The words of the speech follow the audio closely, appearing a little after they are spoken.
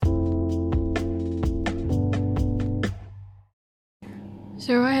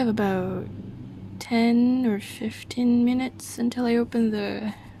So I have about 10 or 15 minutes until I open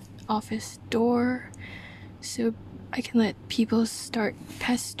the office door so I can let people start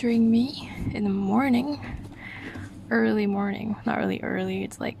pestering me in the morning. Early morning. Not really early.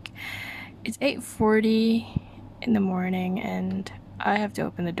 It's 8:40 in the morning and I have to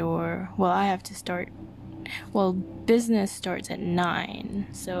open the door. Well, I have to start. Well, business starts at 9.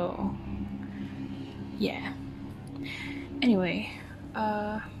 So yeah. Anyway,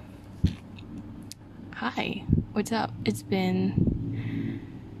 hi. What's up? It's been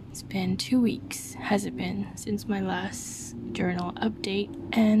 2 weeks, has it been, since my last journal update,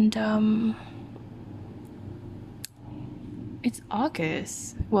 and it's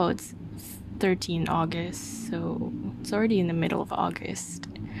August. Well, it's 13 August, so it's already in the middle of August.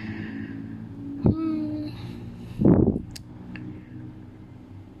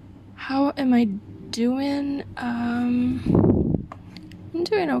 How am I doing? I'm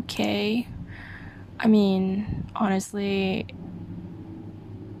doing okay. I mean, honestly,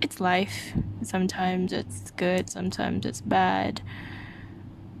 it's life. Sometimes it's good, sometimes it's bad.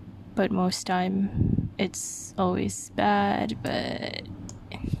 But most time it's always bad, but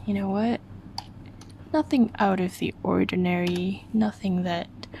you know what? Nothing out of the ordinary, nothing that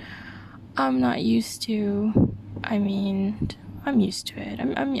I'm not used to. I mean, I'm used to it.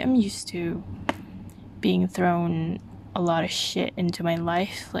 I'm used to being thrown a lot of shit into my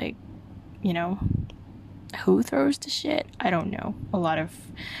life, like, you know, who throws the shit? I don't know. I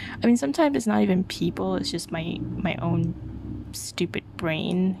mean, sometimes it's not even people, it's just my own stupid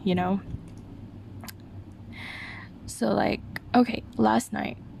brain, you know? So, like, okay, last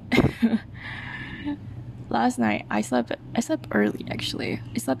night I slept early, actually.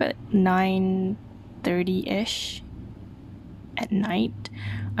 I slept at 9:30ish at night.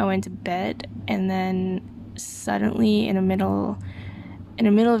 I went to bed, and then suddenly in the middle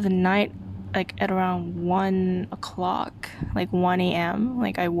of the night, like at around 1 o'clock, like 1 a.m.,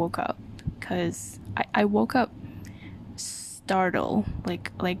 like I woke up because I woke up startled,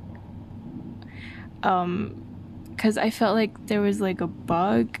 because I felt like there was like a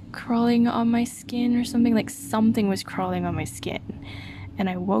bug crawling on my skin or something, like something was crawling on my skin. And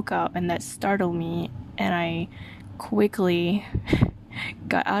I woke up and that startled me, and I quickly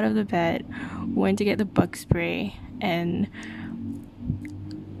got out of the bed, went to get the bug spray, and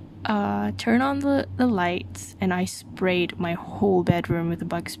turned on the lights, and I sprayed my whole bedroom with the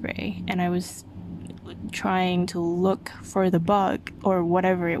bug spray. And I was trying to look for the bug or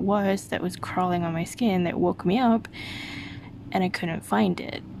whatever it was that was crawling on my skin that woke me up, and I couldn't find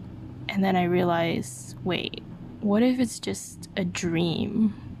it. And then I realized, wait, what if it's just a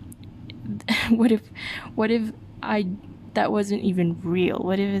dream? what if I that wasn't even real?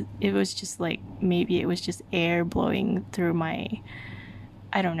 What if it was just like, maybe it was just air blowing through my,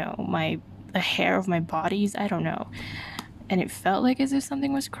 I don't know, the hair of my bodies, I don't know. And it felt like as if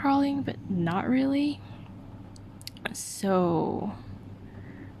something was crawling, but not really. So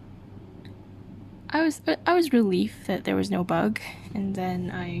I was relieved that there was no bug, and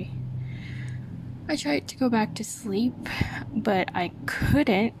then I tried to go back to sleep, but I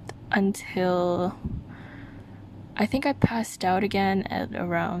couldn't until I think I passed out again at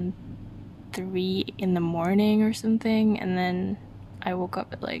around 3 in the morning or something, and then I woke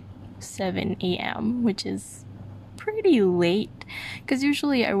up at like 7 a.m., which is pretty late, because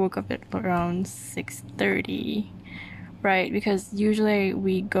usually I woke up at around 6:30, right? Because usually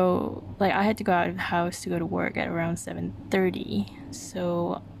we go, like, I had to go out of the house to go to work at around 7:30,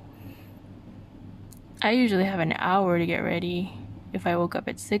 so I usually have an hour to get ready if I woke up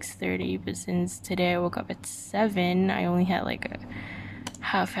at 6:30, but since today I woke up at 7, I only had like a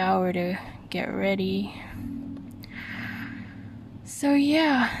half hour to get ready. So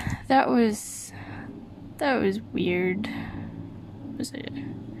yeah, that was weird. It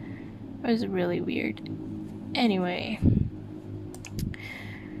was really weird. Anyway,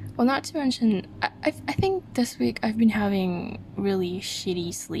 well, not to mention, I think this week I've been having really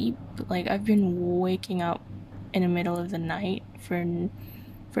shitty sleep. Like, I've been waking up in the middle of the night for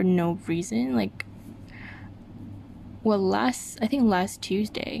no reason. Like, well, last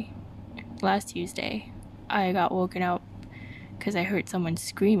Tuesday, I got woken up because I heard someone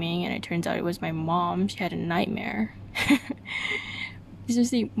screaming, and it turns out it was my mom. She had a nightmare.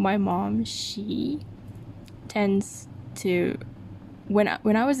 Seriously, my mom, she tends to, when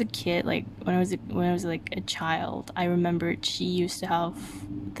I was a kid, like when I was like a child, I remembered she used to have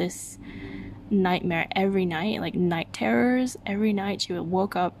this nightmare every night, like night terrors every night. She would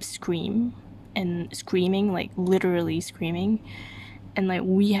woke up screaming, like literally screaming, and like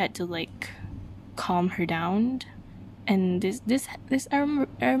we had to like calm her down And this I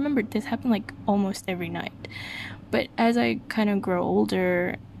remember this happened like almost every night. But as I kind of grow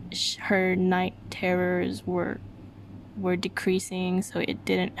older, her night terrors were decreasing, so it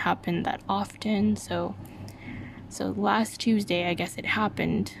didn't happen that often. So last Tuesday, I guess it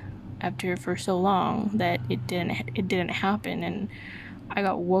happened after for so long that it didn't happen, and I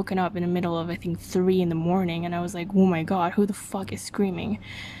got woken up in the middle of I think 3 in the morning, and I was like, oh my god, who the fuck is screaming?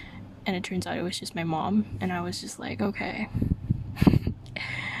 And it turns out it was just my mom, and I was just like, okay.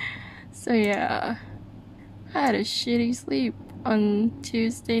 So yeah, I had a shitty sleep on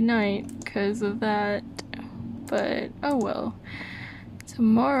Tuesday night because of that. But oh well.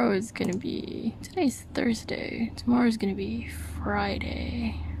 Tomorrow is gonna be. Today's Thursday. Tomorrow's gonna be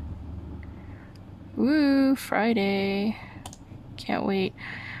Friday. Woo, Friday. Can't wait.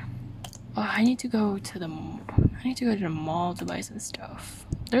 Oh, I need to go to the mall to buy some stuff.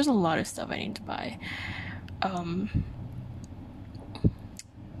 There's a lot of stuff I need to buy.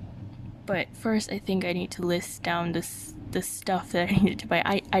 But first I think I need to list down the stuff that I needed to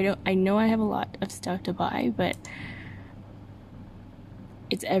buy. I know I have a lot of stuff to buy, but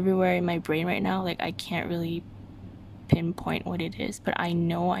it's everywhere in my brain right now. Like I can't really pinpoint what it is, but I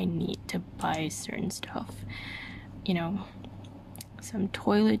know I need to buy certain stuff. You know, some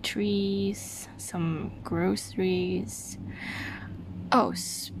toiletries, some groceries. Oh,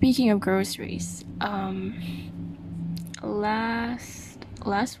 speaking of groceries,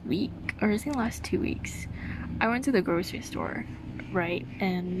 last week, or I think last 2 weeks, I went to the grocery store, right?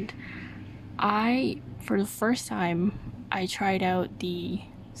 And for the first time, I tried out the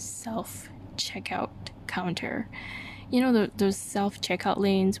self checkout counter. You know, those self checkout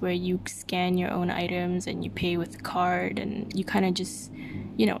lanes where you scan your own items and you pay with a card, and you kind of just,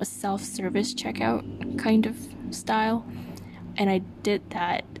 a self service checkout kind of style. And I did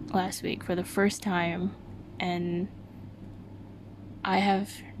that last week for the first time, and I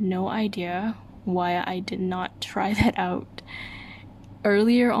have no idea why I did not try that out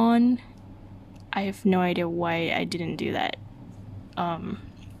earlier on. I have no idea why I didn't do that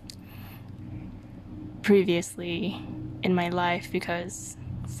previously in my life, because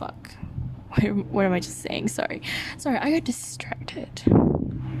fuck. What am I just saying? Sorry, I got distracted.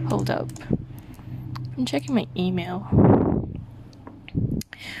 Hold up. I'm checking my email.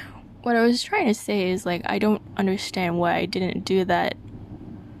 What I was trying to say is, like, I don't understand why I didn't do that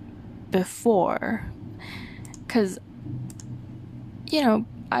before. Because,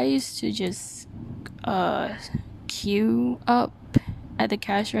 I used to just queue up at the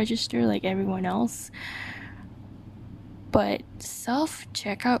cash register like everyone else. But self-service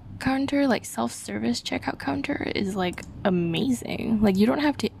checkout counter is, like, amazing. Like, you don't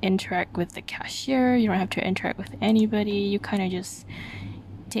have to interact with the cashier. You don't have to interact with anybody. You kind of just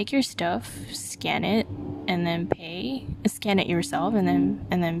take your stuff, scan it, and then pay. Scan it yourself and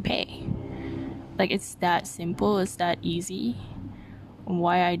then pay. Like, it's that simple, it's that easy.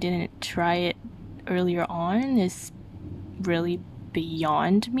 Why I didn't try it earlier on is really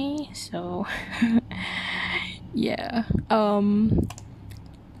beyond me. So yeah.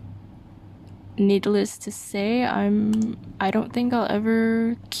 Needless to say, I don't think I'll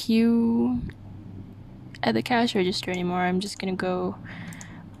ever queue at the cash register anymore. I'm just gonna go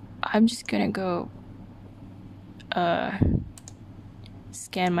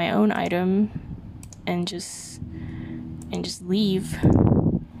scan my own item and just leave.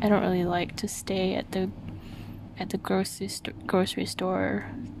 I don't really like to stay at the grocery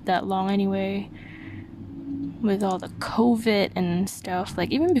store that long anyway, with all the COVID and stuff.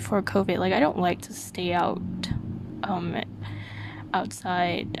 Like, even before COVID, like, I don't like to stay outside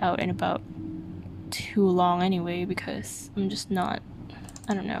out and about too long anyway, because I'm just not,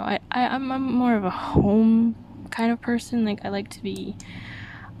 I don't know, I'm more of a home kind of person. Like, I'm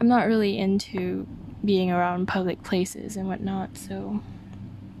not really into being around public places and whatnot, so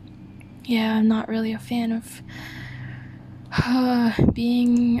yeah, I'm not really a fan of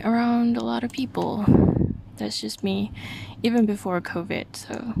being around a lot of people. That's just me, even before COVID,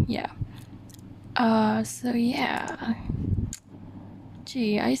 so yeah. So yeah.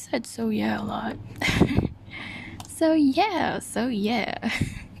 Gee, I said so yeah a lot. So yeah.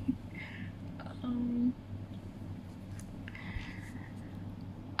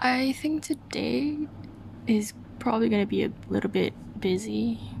 I think today is probably gonna be a little bit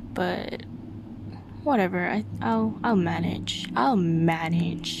busy, but whatever. I'll manage.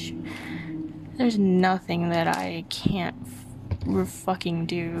 There's nothing that I can't fucking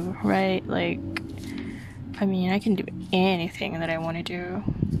do, right? Like, I mean, I can do anything that I want to do.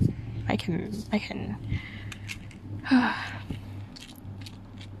 I can.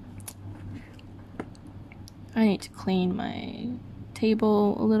 I need to clean my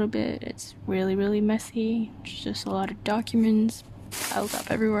table a little bit. It's really, really messy. It's just a lot of documents piled up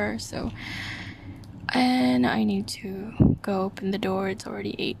everywhere. So, and I need to go open the door. It's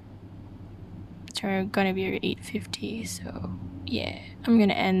already 8. It's gonna be 8:50. So yeah, I'm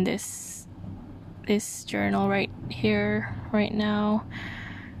gonna end this journal right here, right now.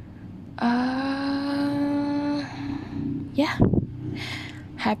 Yeah.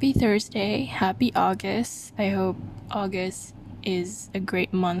 Happy Thursday. Happy August. I hope August is a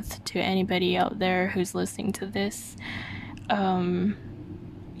great month to anybody out there who's listening to this.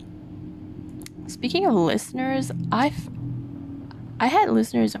 Speaking of listeners, I had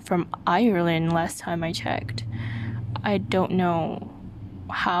listeners from Ireland last time I checked. I don't know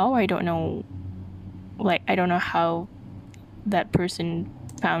how. I don't know how that person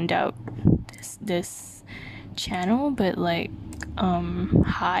found out this channel, but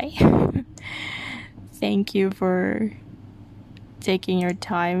hi. Thank you for taking your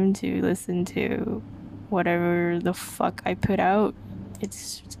time to listen to whatever the fuck I put out.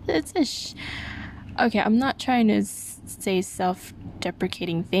 Okay, I'm not trying to say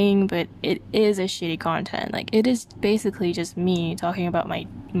self-deprecating thing, but it is a shitty content. Like, it is basically just me talking about my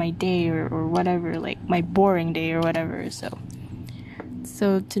day or whatever, like my boring day or whatever. So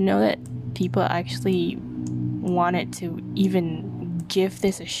to know that people actually wanted to even give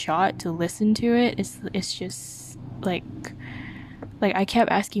this a shot, to listen to it, it's just like I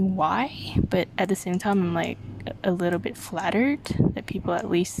kept asking why, but at the same time I'm like a little bit flattered that people at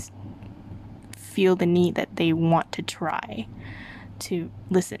least feel the need that they want to try to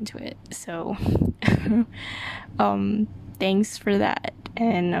listen to it. So thanks for that,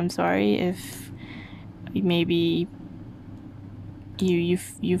 and I'm sorry if maybe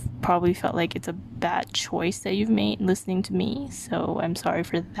you've probably felt like it's a bad choice that you've made listening to me, so I'm sorry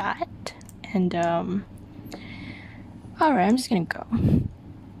for that. And alright, I'm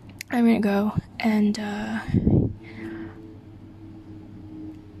gonna go and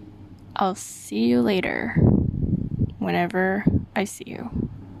I'll see you later, whenever I see you.